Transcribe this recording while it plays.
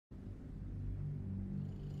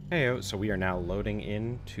Hey, so we are now loading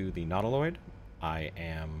into the Nautoloid. I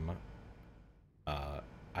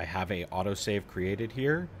have a autosave created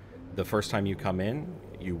here. The first time you come in,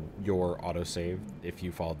 your autosave, if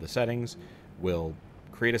you followed the settings, will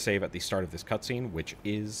create a save at the start of this cutscene, which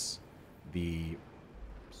is the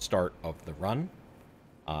start of the run.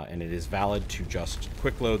 And it is valid to just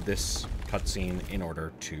quick load this cutscene in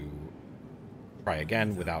order to try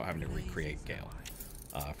again without having to recreate Gale.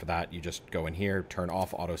 For that, you just go in here, turn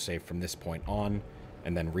off autosave from this point on,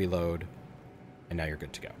 and then reload, and now you're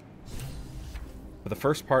good to go. For the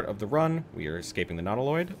first part of the run, we are escaping the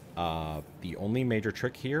Nautoloid. The only major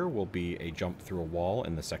trick here will be a jump through a wall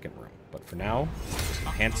in the second room. But for now, just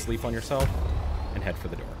enhance sleep on yourself and head for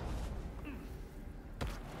the door.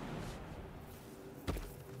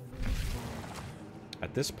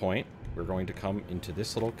 At this point, we're going to come into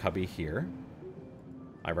this little cubby here.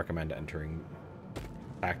 I recommend entering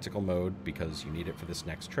tactical mode because you need it for this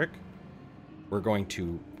next trick. We're going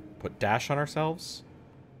to put dash on ourselves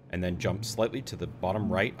and then jump slightly to the bottom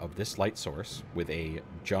right of this light source with a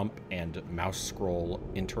jump and mouse scroll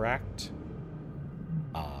interact,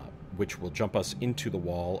 which will jump us into the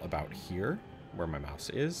wall about here where my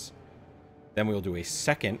mouse is. Then we'll do a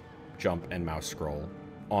second jump and mouse scroll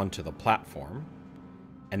onto the platform.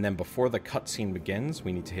 And then before the cutscene begins,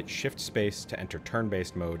 we need to hit shift space to enter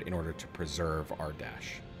turn-based mode in order to preserve our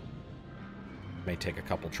dash. It may take a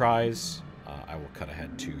couple tries. I will cut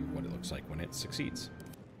ahead to what it looks like when it succeeds.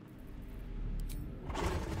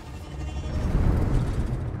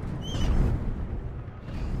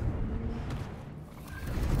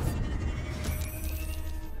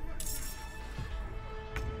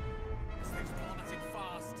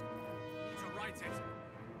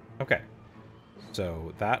 Okay.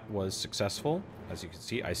 So that was successful. As you can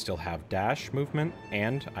see, I still have dash movement,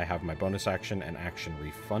 and I have my bonus action and action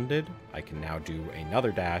refunded. I can now do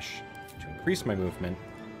another dash to increase my movement.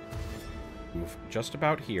 Move just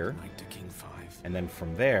about here. Knight to King 5. And then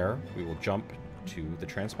from there, we will jump to the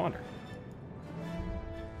transponder.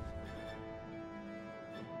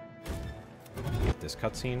 Hit this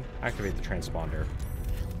cutscene, activate the transponder,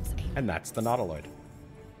 and that's the Nautoloid.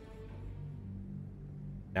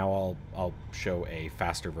 Now I'll show a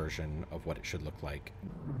faster version of what it should look like